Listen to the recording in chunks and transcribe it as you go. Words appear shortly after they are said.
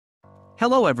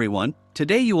Hello everyone,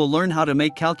 today you will learn how to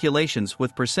make calculations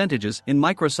with percentages in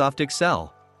Microsoft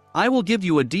Excel. I will give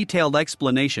you a detailed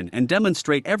explanation and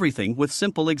demonstrate everything with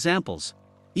simple examples.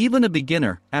 Even a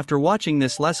beginner, after watching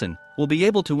this lesson, will be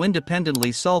able to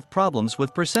independently solve problems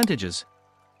with percentages.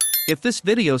 If this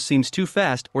video seems too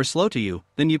fast or slow to you,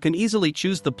 then you can easily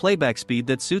choose the playback speed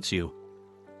that suits you.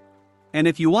 And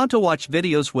if you want to watch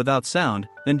videos without sound,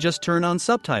 then just turn on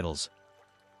subtitles.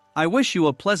 I wish you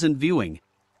a pleasant viewing.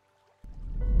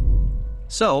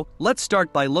 So, let's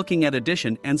start by looking at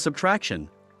addition and subtraction.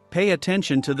 Pay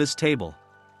attention to this table.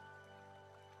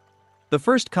 The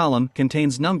first column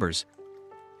contains numbers,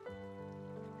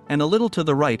 and a little to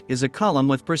the right is a column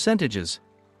with percentages.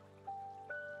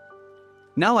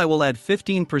 Now I will add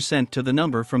 15% to the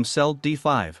number from cell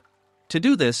D5. To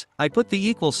do this, I put the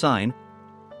equal sign,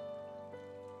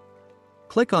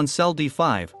 click on cell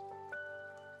D5,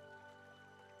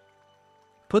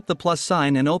 put the plus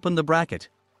sign and open the bracket.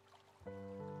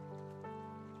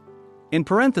 In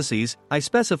parentheses, I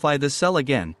specify this cell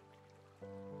again,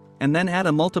 and then add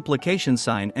a multiplication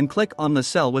sign and click on the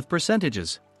cell with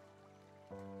percentages.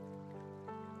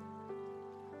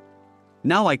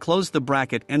 Now I close the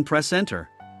bracket and press enter.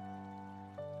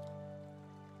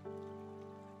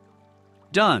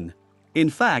 Done. In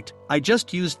fact, I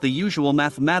just used the usual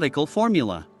mathematical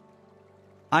formula.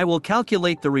 I will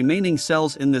calculate the remaining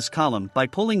cells in this column by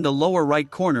pulling the lower right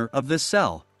corner of this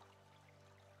cell.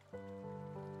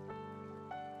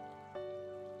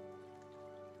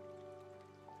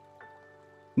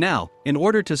 Now, in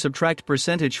order to subtract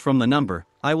percentage from the number,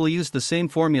 I will use the same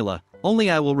formula,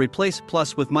 only I will replace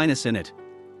plus with minus in it.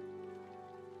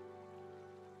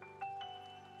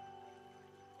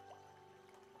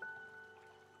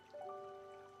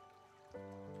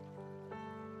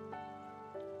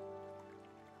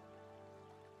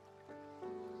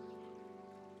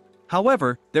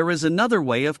 However, there is another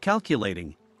way of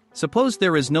calculating. Suppose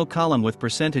there is no column with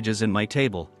percentages in my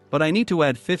table, but I need to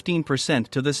add 15%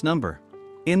 to this number.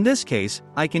 In this case,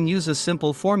 I can use a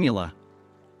simple formula.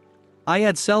 I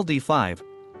add cell D5,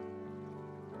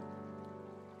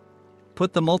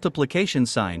 put the multiplication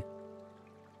sign,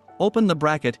 open the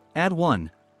bracket, add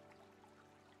 1.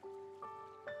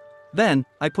 Then,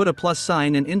 I put a plus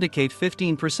sign and indicate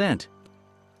 15%.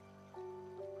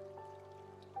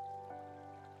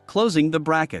 Closing the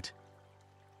bracket.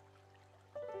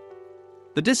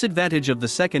 The disadvantage of the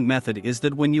second method is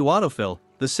that when you autofill,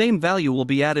 the same value will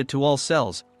be added to all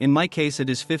cells, in my case it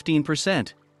is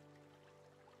 15%.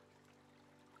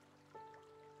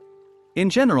 In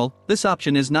general, this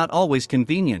option is not always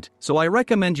convenient, so I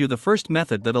recommend you the first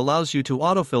method that allows you to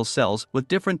autofill cells with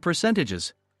different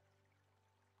percentages.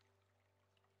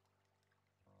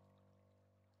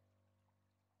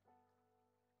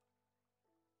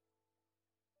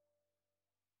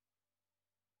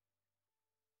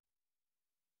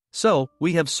 So,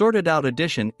 we have sorted out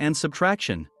addition and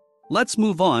subtraction. Let's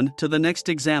move on to the next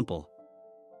example.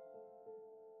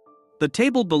 The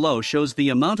table below shows the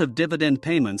amount of dividend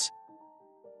payments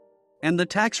and the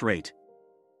tax rate.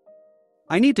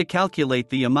 I need to calculate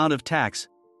the amount of tax.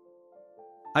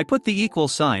 I put the equal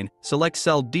sign, select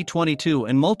cell D22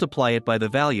 and multiply it by the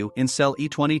value in cell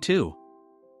E22.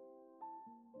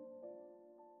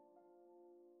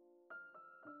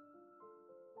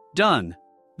 Done.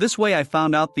 This way I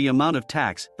found out the amount of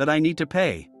tax that I need to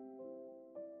pay.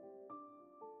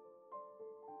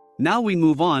 Now we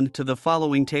move on to the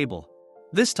following table.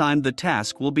 This time the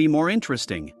task will be more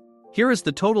interesting. Here is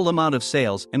the total amount of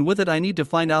sales, and with it I need to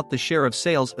find out the share of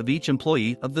sales of each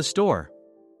employee of the store.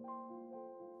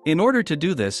 In order to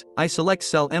do this, I select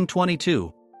cell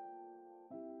M22,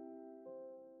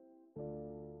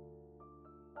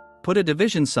 put a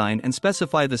division sign and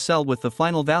specify the cell with the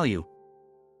final value.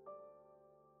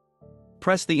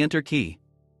 Press the Enter key.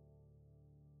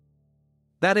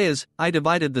 That is, I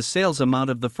divided the sales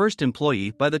amount of the first employee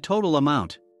by the total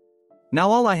amount. Now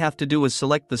all I have to do is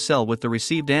select the cell with the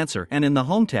received answer and in the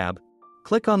Home tab,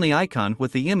 click on the icon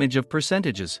with the image of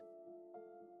percentages.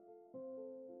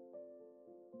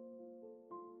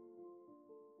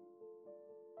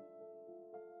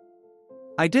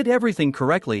 I did everything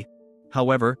correctly,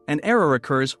 however, an error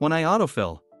occurs when I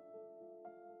autofill.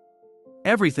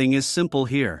 Everything is simple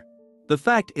here. The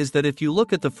fact is that if you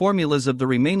look at the formulas of the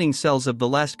remaining cells of the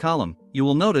last column, you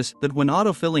will notice that when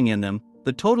autofilling in them,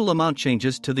 the total amount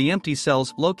changes to the empty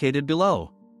cells located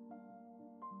below.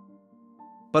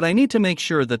 But I need to make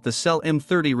sure that the cell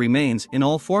M30 remains in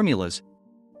all formulas,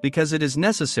 because it is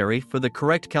necessary for the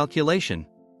correct calculation,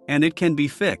 and it can be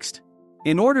fixed.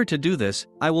 In order to do this,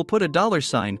 I will put a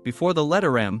 $sign before the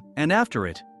letter M and after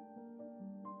it.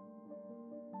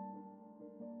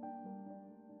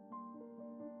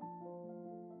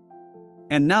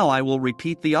 And now I will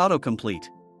repeat the autocomplete.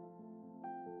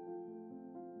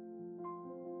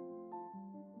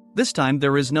 This time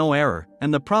there is no error,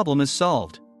 and the problem is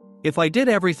solved. If I did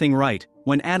everything right,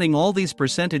 when adding all these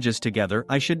percentages together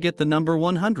I should get the number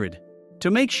 100.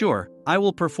 To make sure, I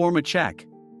will perform a check.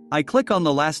 I click on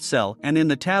the last cell and in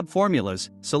the tab Formulas,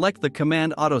 select the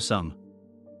command AutoSum.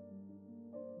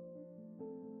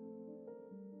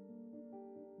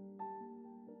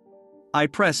 I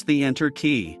press the Enter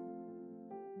key.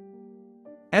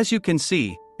 As you can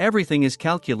see, everything is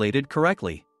calculated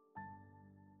correctly.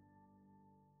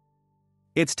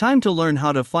 It's time to learn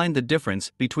how to find the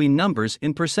difference between numbers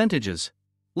in percentages.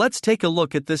 Let's take a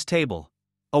look at this table.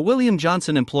 A William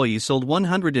Johnson employee sold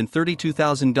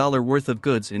 $132,000 worth of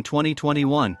goods in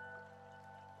 2021,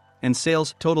 and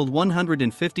sales totaled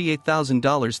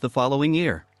 $158,000 the following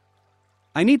year.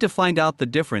 I need to find out the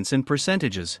difference in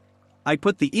percentages. I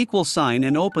put the equal sign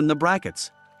and open the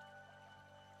brackets.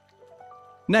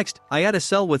 Next, I add a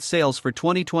cell with sales for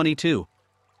 2022.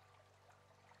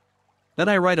 Then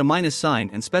I write a minus sign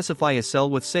and specify a cell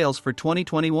with sales for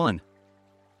 2021.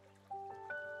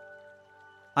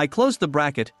 I close the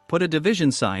bracket, put a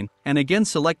division sign, and again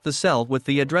select the cell with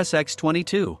the address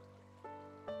X22.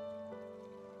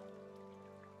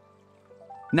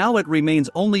 Now it remains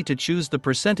only to choose the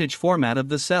percentage format of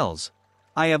the cells.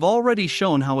 I have already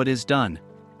shown how it is done.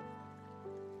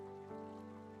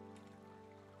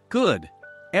 Good.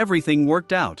 Everything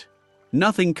worked out.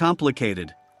 Nothing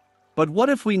complicated. But what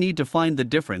if we need to find the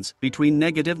difference between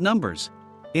negative numbers?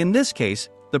 In this case,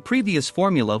 the previous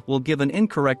formula will give an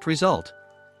incorrect result.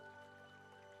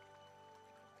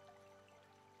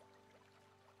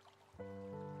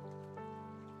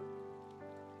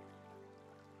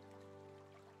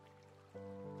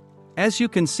 As you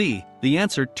can see, the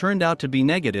answer turned out to be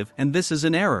negative and this is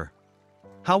an error.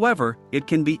 However, it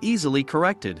can be easily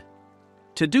corrected.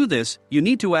 To do this, you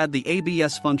need to add the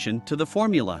ABS function to the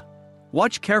formula.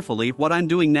 Watch carefully what I'm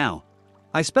doing now.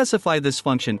 I specify this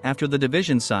function after the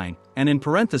division sign, and in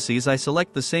parentheses I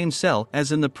select the same cell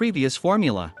as in the previous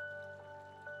formula.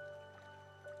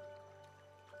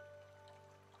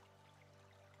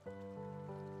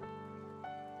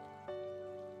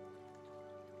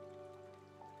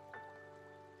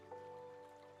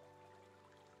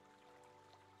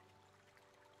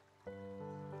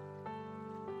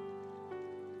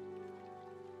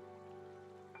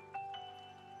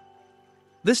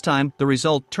 This time, the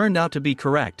result turned out to be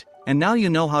correct, and now you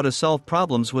know how to solve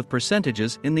problems with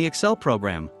percentages in the Excel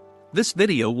program. This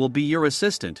video will be your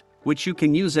assistant, which you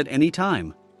can use at any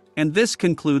time. And this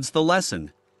concludes the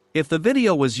lesson. If the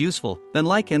video was useful, then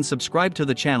like and subscribe to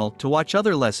the channel to watch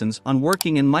other lessons on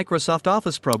working in Microsoft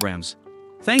Office programs.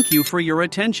 Thank you for your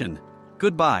attention.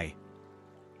 Goodbye.